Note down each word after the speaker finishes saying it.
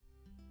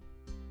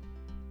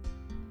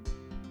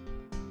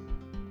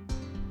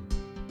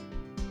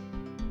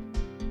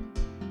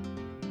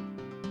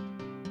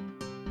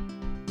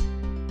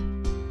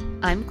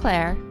I'm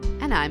Claire.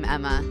 And I'm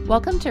Emma.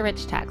 Welcome to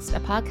Rich Text, a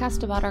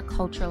podcast about our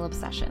cultural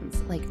obsessions,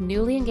 like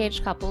newly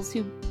engaged couples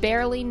who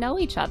barely know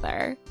each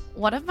other.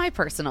 One of my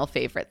personal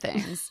favorite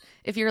things.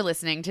 If you're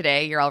listening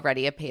today, you're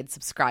already a paid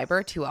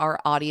subscriber to our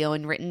audio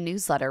and written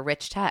newsletter,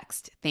 Rich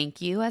Text.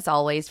 Thank you, as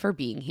always, for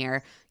being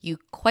here. You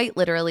quite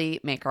literally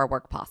make our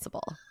work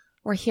possible.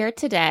 We're here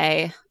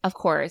today, of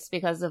course,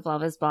 because of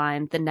Love is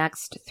Blind. The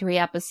next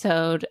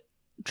 3-episode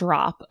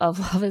drop of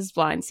Love is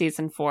Blind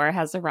Season 4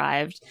 has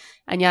arrived.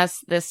 And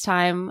yes, this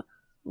time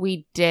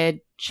we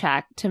did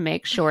check to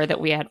make sure that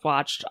we had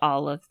watched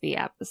all of the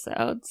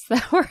episodes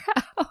that were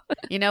out.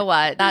 You know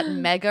what? That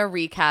mega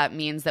recap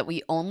means that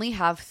we only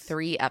have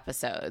 3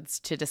 episodes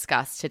to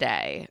discuss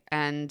today,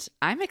 and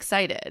I'm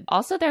excited.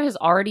 Also, there has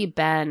already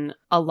been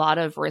a lot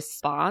of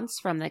response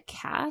from the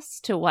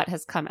cast to what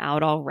has come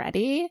out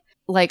already.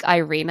 Like,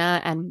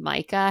 Irina and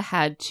Micah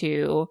had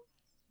to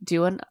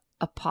do an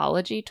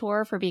apology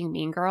tour for being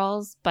mean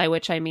girls, by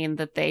which I mean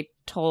that they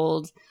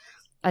told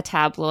a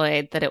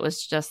tabloid that it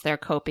was just their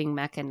coping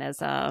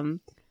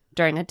mechanism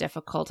during a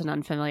difficult and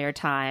unfamiliar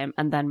time.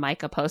 And then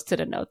Micah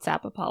posted a Notes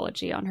app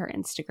apology on her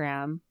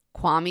Instagram.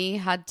 Kwame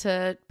had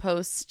to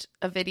post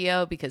a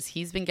video because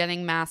he's been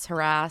getting mass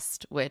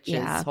harassed, which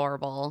is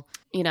horrible.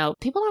 You know,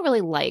 people don't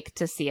really like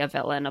to see a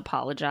villain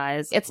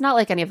apologize. It's not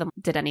like any of them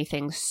did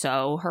anything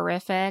so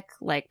horrific,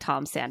 like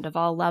Tom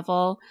Sandoval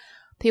level.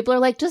 People are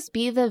like, just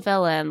be the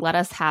villain. Let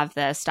us have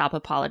this. Stop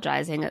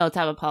apologizing. Let's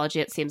have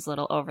apology. It seems a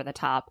little over the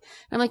top.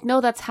 And I'm like,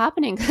 no, that's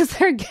happening because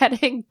they're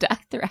getting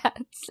death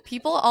threats.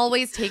 People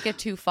always take it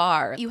too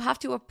far. You have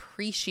to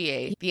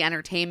appreciate the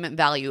entertainment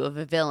value of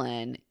a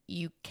villain.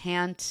 You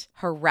can't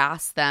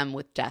harass them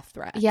with death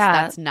threats. Yeah.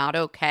 That's not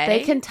okay.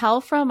 They can tell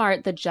from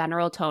the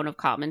general tone of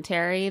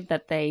commentary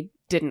that they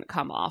didn't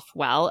come off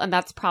well. And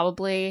that's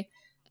probably,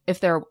 if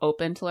they're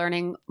open to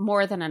learning,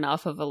 more than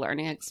enough of a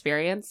learning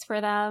experience for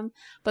them.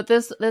 But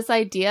this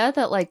idea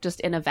that, like, just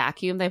in a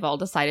vacuum, they've all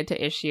decided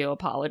to issue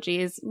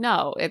apologies.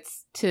 No,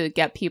 it's to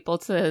get people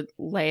to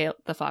lay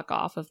the fuck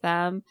off of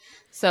them.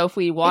 So if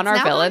we want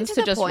our villains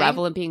to just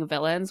revel in being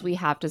villains, we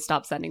have to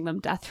stop sending them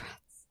death threats.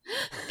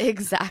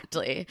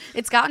 Exactly.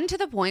 It's gotten to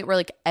the point where,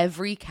 like,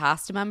 every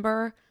cast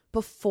member,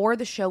 before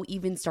the show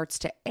even starts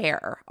to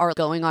air, are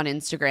going on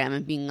Instagram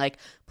and being like,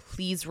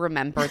 please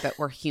remember that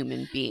we're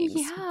human beings.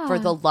 Yeah. For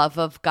the love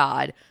of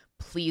God,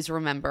 please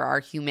remember our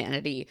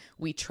humanity.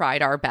 We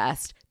tried our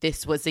best.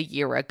 This was a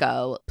year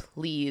ago.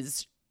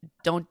 Please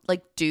don't,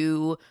 like,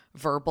 do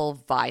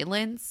verbal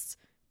violence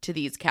to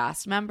these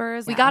cast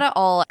members. Yeah. We gotta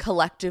all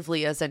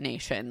collectively as a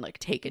nation, like,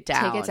 take it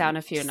down. Take it down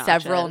a few notches.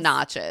 Several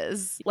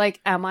notches.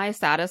 Like, am I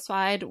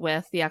satisfied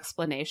with the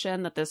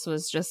explanation that this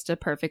was just a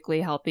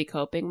perfectly healthy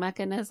coping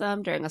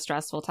mechanism during a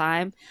stressful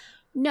time?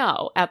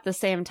 No. At the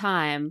same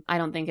time, I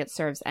don't think it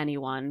serves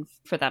anyone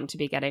for them to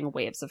be getting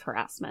waves of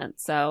harassment.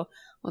 So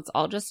let's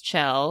all just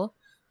chill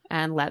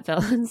and let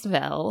villains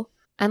vil.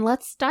 And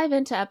let's dive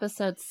into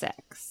episode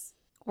 6.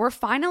 We're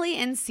finally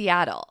in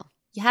Seattle.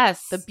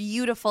 Yes. The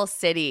beautiful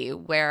city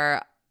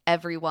where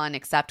everyone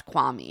except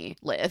Kwame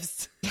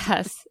lives.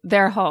 Yes,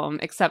 they're home,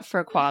 except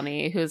for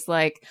Kwame, who's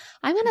like,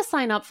 I'm going to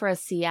sign up for a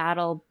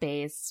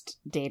Seattle-based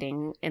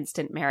dating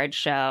instant marriage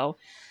show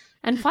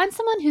and find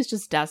someone who's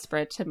just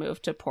desperate to move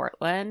to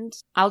Portland.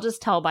 I'll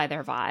just tell by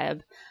their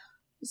vibe.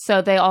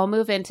 So they all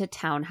move into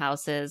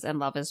townhouses and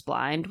Love is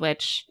Blind,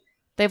 which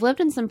they've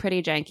lived in some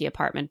pretty janky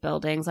apartment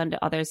buildings on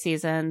other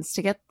seasons.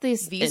 To get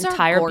these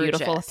entire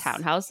beautiful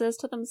townhouses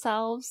to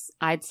themselves,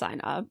 I'd sign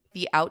up.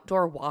 The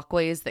outdoor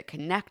walkways that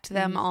connect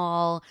them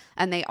all,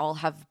 and they all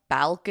have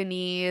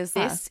balconies.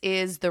 This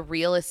is the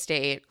real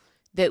estate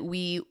that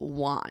we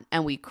want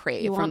and we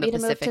crave from the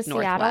Pacific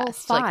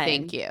Northwest. Fine. Like,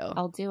 thank you.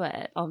 I'll do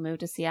it. I'll move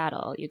to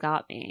Seattle. You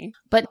got me.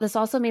 But this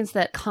also means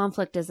that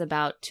conflict is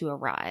about to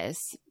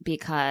arise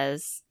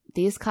because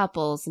these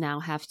couples now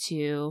have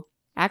to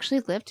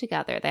actually live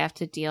together. They have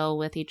to deal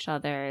with each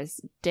other's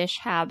dish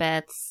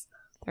habits,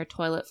 their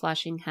toilet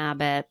flushing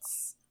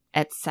habits,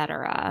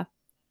 etc.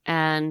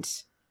 And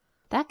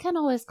that can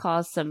always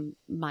cause some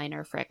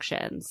minor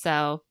friction.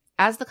 So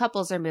as the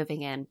couples are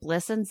moving in,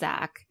 Bliss and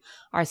Zach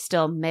are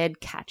still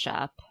mid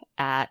catch-up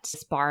at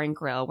this bar and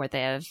grill where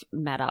they have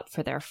met up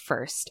for their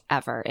first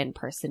ever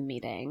in-person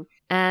meeting.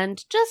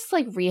 And just,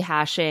 like,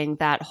 rehashing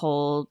that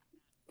whole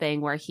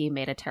thing where he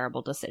made a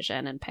terrible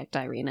decision and picked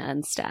Irina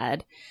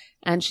instead.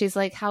 And she's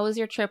like, how was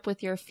your trip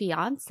with your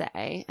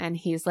fiance? And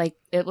he's like,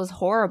 it was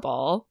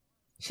horrible.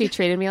 She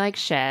treated me like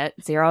shit.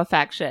 Zero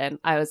affection.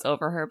 I was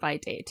over her by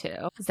day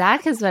 2.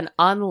 Zach has been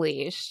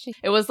unleashed.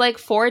 It was like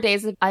 4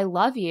 days of, I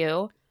love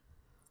you.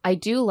 I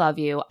do love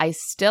you. I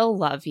still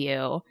love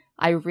you.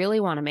 I really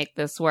want to make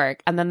this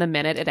work. And then the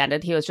minute it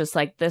ended, he was just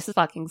like, this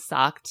fucking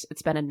sucked.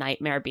 It's been a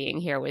nightmare being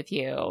here with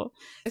you.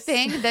 The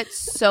thing that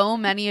so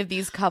many of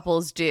these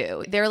couples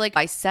do, they're like,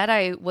 I said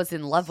I was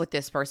in love with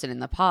this person in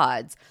the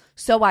pods,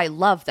 so I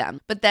love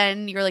them. But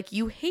then you're like,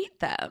 you hate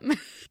them.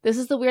 This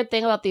is the weird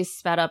thing about these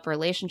sped up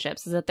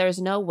relationships, is that there's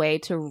no way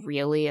to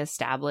really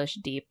establish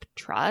deep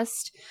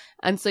trust.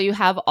 And so you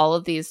have all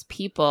of these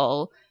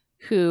people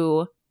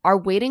who are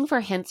waiting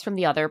for hints from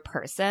the other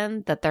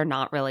person that they're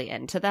not really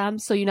into them.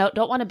 So,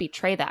 don't want to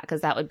betray that,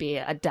 because that would be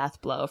a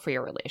death blow for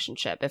your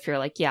relationship. If you're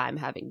like, yeah, I'm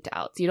having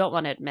doubts, you don't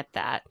want to admit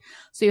that.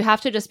 So you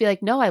have to just be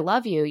like, no, I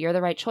love you. You're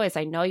the right choice.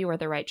 I know you were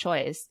the right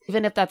choice,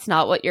 even if that's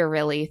not what you're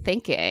really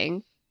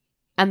thinking.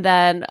 And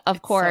then,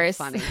 of course,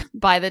 so funny.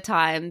 By the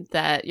time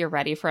that you're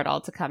ready for it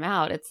all to come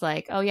out, it's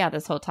like, oh, yeah,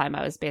 this whole time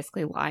I was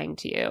basically lying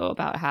to you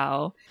about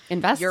how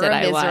invested You're a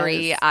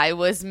misery. I was. I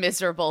was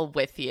miserable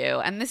with you.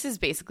 And this is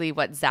basically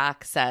what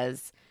Zach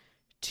says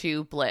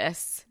to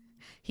Bliss.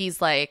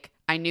 He's like,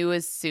 I knew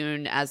as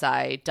soon as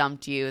I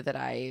dumped you that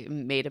I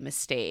made a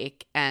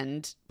mistake.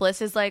 And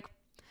Bliss is like,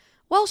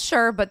 well,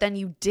 sure, but then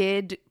you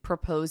did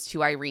propose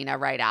to Irina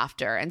right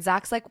after. And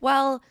Zach's like,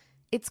 well,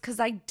 it's because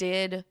I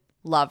did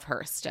love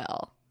her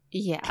still.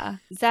 Yeah.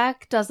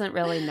 Zach doesn't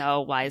really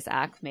know why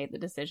Zach made the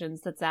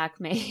decisions that Zach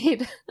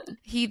made.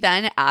 He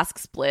then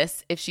asks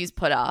Bliss if she's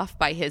put off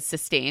by his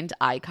sustained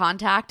eye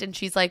contact. And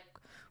she's like,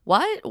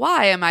 what?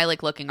 Why am I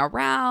like looking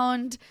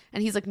around?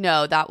 And he's like,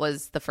 no, that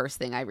was the first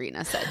thing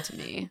Irina said to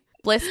me.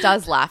 Bliss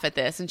does laugh at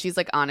this. And she's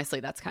like,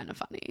 honestly, that's kind of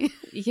funny.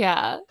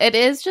 Yeah. It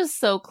is just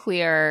so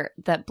clear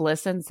that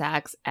Bliss and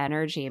Zach's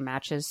energy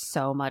matches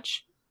so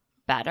much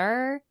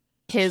better.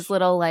 His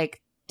little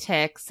like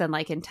ticks and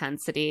like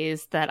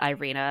intensities that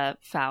Irina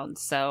found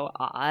so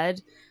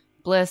odd.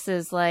 Bliss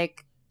is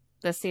like,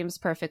 this seems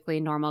perfectly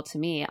normal to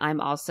me. I'm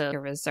also a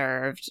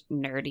reserved,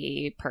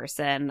 nerdy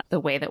person. The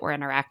way that we're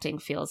interacting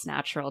feels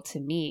natural to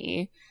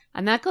me.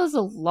 And that goes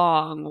a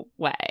long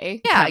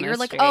way. Yeah, you're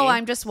like, oh,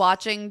 I'm just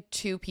watching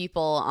two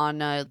people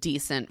on a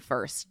decent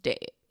first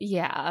date.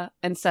 Yeah,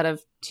 instead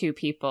of two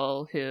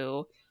people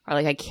who are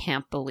like, I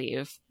can't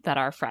believe that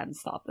our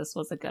friends thought this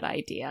was a good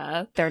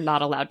idea. They're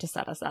not allowed to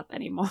set us up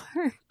anymore.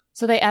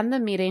 So they end the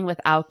meeting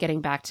without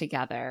getting back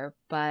together,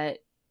 but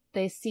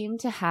they seem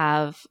to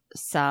have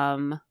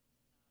some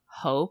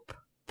hope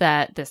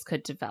that this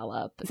could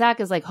develop.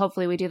 Zach is like,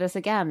 hopefully we do this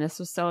again. This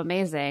was so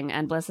amazing.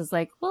 And Bliss is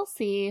like, we'll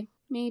see.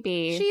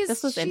 Maybe.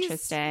 This was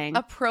interesting.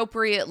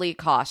 Appropriately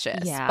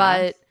cautious. Yeah.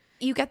 But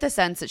you get the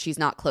sense that she's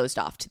not closed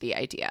off to the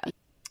idea.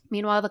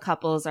 Meanwhile, the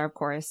couples are, of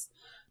course,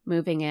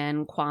 moving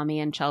in.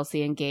 Kwame and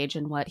Chelsea engage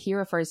in what he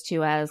refers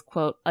to as,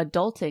 quote,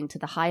 adulting to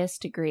the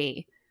highest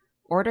degree,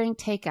 ordering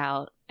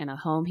takeout in a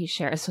home he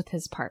shares with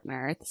his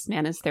partner. This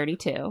man is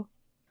 32.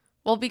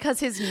 Well, because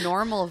his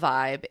normal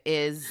vibe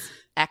is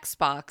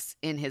Xbox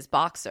in his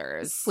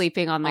boxers.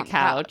 Sleeping on the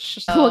couch.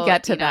 So, we'll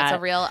get to that. It's a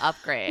real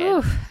upgrade.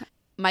 Oof.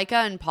 Micah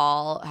and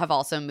Paul have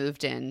also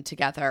moved in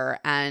together,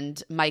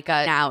 and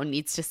Micah now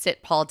needs to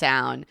sit Paul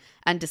down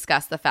and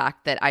discuss the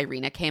fact that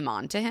Irina came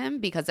on to him,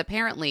 because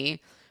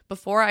apparently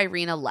before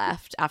Irina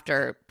left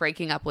after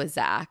breaking up with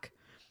Zach,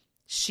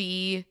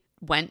 she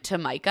went to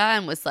Micah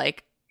and was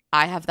like,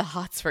 I have the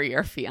hots for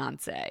your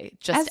fiance.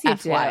 Just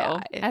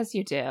FYI. As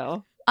you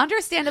do.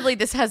 Understandably,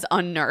 this has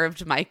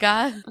unnerved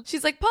Micah.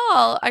 She's like,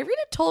 Paul, Irina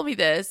told me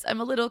this. I'm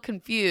a little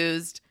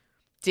confused.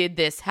 Did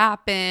this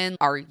happen?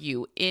 Are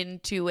you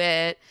into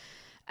it?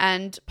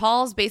 And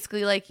Paul's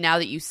basically like, now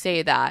that you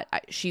say that,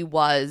 she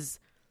was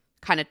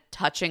kind of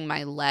touching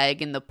my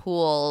leg in the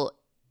pool.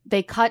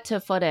 They cut to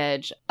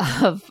footage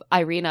of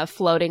Irina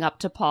floating up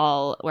to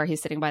Paul where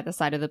he's sitting by the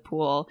side of the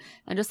pool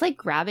and just like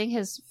grabbing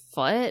his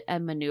foot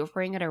and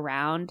maneuvering it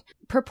around,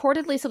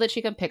 purportedly so that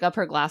she can pick up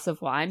her glass of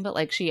wine, but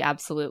like she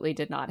absolutely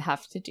did not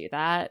have to do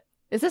that.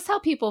 Is this how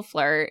people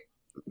flirt?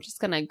 I'm just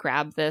going to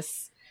grab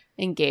this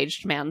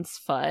engaged man's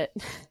foot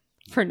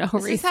for no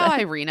reason. This is how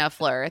Irina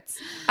flirts.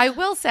 I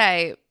will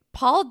say,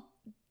 Paul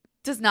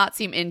does not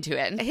seem into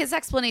it. His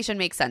explanation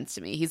makes sense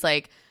to me. He's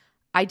like,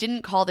 I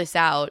didn't call this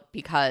out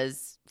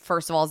because,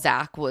 first of all,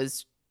 Zach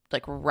was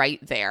like right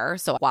there.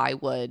 So why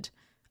would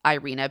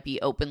Irina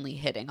be openly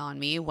hitting on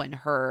me when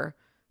her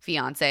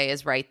fiance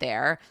is right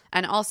there?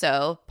 And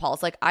also,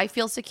 Paul's like, I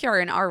feel secure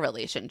in our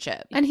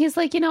relationship. And he's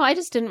like, I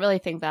just didn't really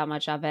think that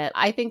much of it.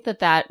 I think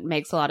that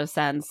makes a lot of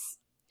sense.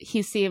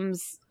 He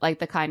seems like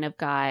the kind of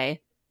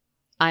guy,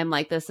 I'm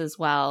like this as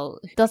well,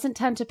 doesn't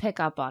tend to pick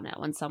up on it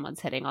when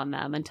someone's hitting on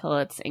them until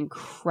it's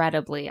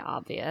incredibly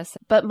obvious.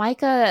 But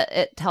Micah,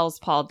 it tells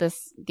Paul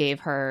this gave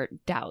her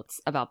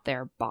doubts about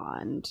their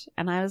bond.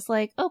 And I was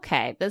like,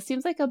 okay, this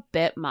seems like a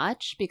bit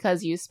much,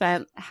 because you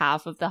spent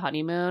half of the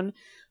honeymoon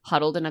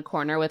huddled in a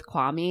corner with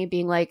Kwame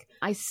being like,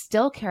 I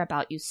still care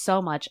about you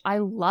so much. I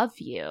love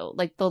you.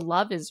 Like, the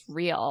love is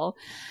real.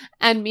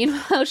 And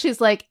meanwhile, she's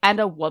like,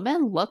 and a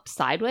woman looked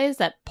sideways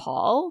at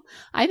Paul?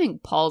 I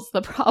think Paul's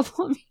the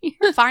problem here.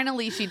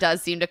 Finally, she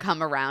does seem to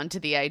come around to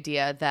the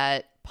idea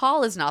that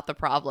Paul is not the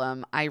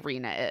problem,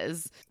 Irina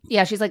is.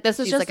 Yeah, she's like, this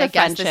is just like, a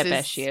friendship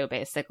issue,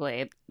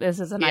 basically. This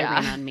is an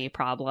Irina and me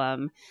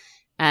problem.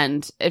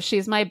 And if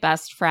she's my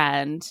best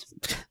friend,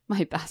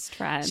 my best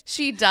friend.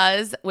 She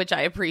does, which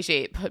I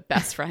appreciate, put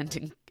best friend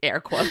in air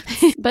quotes.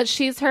 But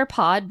she's her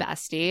pod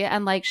bestie.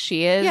 And like,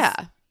 she is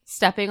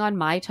stepping on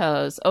my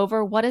toes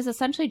over what is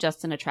essentially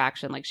just an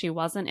attraction. Like, she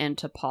wasn't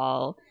into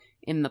Paul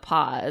in the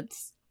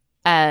pods.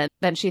 And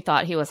then she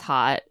thought he was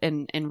hot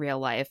in real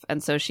life.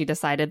 And so she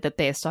decided that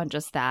based on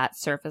just that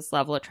surface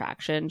level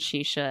attraction,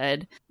 she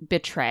should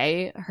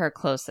betray her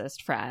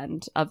closest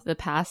friend of the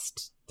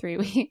past 3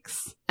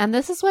 weeks. And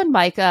this is when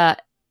Micah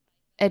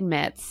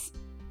admits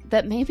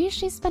that maybe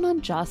she's been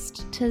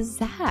unjust to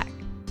Zach.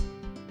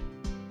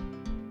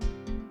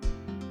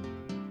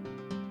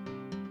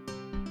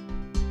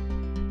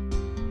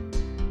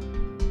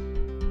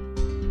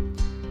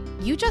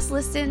 You just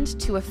listened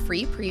to a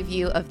free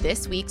preview of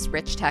this week's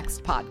Rich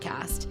Text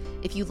podcast.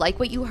 If you like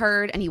what you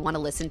heard and you want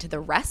to listen to the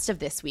rest of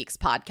this week's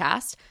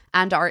podcast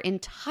and our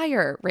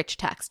entire Rich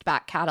Text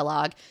back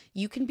catalog,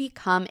 you can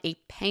become a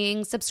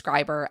paying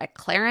subscriber at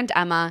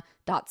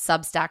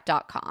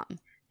claireandemma.substack.com.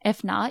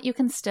 If not, you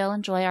can still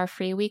enjoy our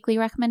free weekly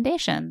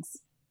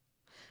recommendations.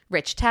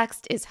 Rich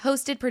Text is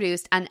hosted,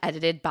 produced, and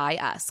edited by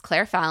us,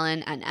 Claire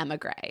Fallon and Emma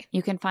Gray.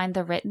 You can find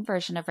the written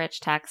version of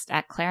Rich Text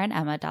at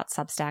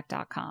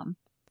claireandemma.substack.com.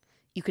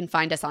 You can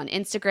find us on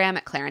Instagram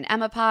at Claire and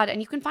Emma Pod,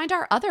 and you can find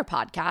our other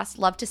podcast,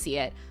 Love to See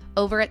It,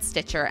 over at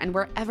Stitcher and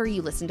wherever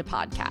you listen to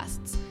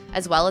podcasts,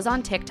 as well as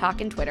on TikTok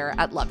and Twitter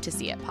at Love to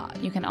See It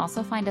Pod. You can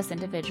also find us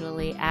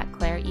individually at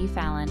Claire E.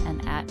 Fallon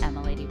and at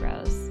Emma Lady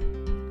Rose.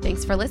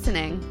 Thanks for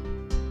listening.